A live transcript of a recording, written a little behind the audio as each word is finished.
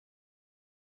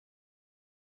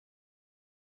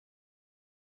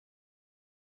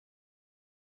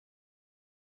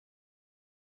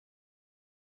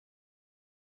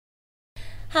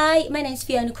Hi, my name's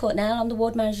Fiona Courtnell. I'm the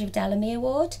Ward Manager of Delamere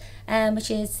Ward, which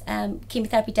is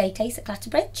Chemotherapy Day Case at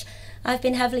Clatterbridge. I've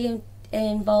been heavily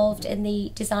involved in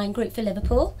the design group for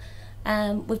Liverpool.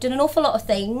 We've done an awful lot of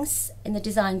things in the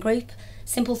design group.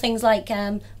 Simple things like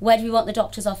where do we want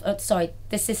the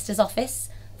the sister's office,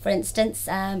 for instance.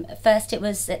 First it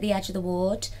was at the edge of the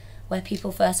ward where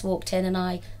people first walked in, and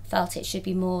I felt it should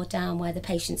be more down where the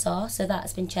patients are, so that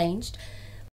has been changed.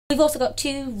 We've also got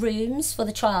 2 rooms for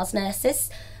the trials nurses,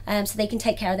 so they can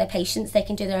take care of their patients, they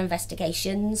can do their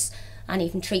investigations and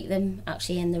even treat them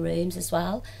actually in the rooms as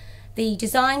well. The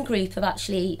design group have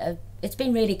actually, it's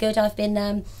been really good. I've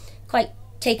been quite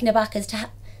taken aback as to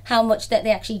how much that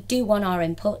they actually do want our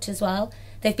input as well.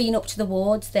 They've been up to the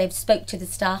wards, they've spoke to the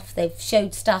staff, they've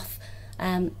showed staff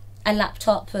a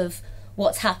laptop of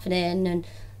what's happening,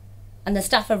 and the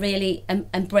staff are really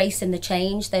embracing the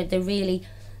change. They're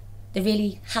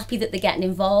really happy that they're getting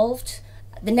involved.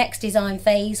 The next design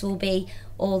phase will be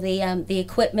all the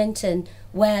equipment and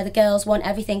where the girls want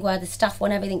everything, where the staff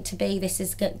want everything to be. This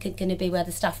is going to be where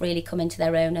the staff really come into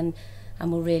their own and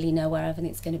will really know where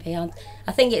everything's going to be.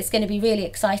 I think it's going to be really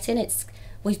exciting.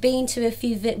 We've been to a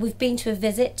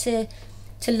visit to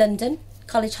London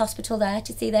College Hospital there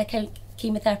to see their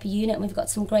chemotherapy unit, and we've got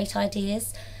some great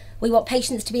ideas. We want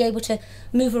patients to be able to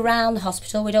move around the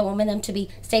hospital. We don't want them to be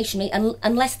stationary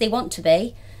unless they want to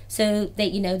be. So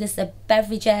that, there's a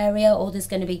beverage area, or there's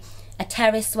going to be a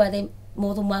terrace where they're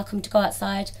more than welcome to go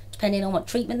outside, depending on what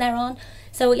treatment they're on.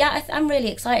 So yeah, I'm really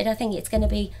excited. I think it's going to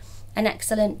be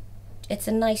it's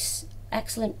a nice,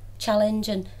 excellent challenge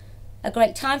and a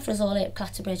great time for us all at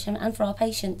Clatterbridge and for our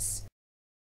patients.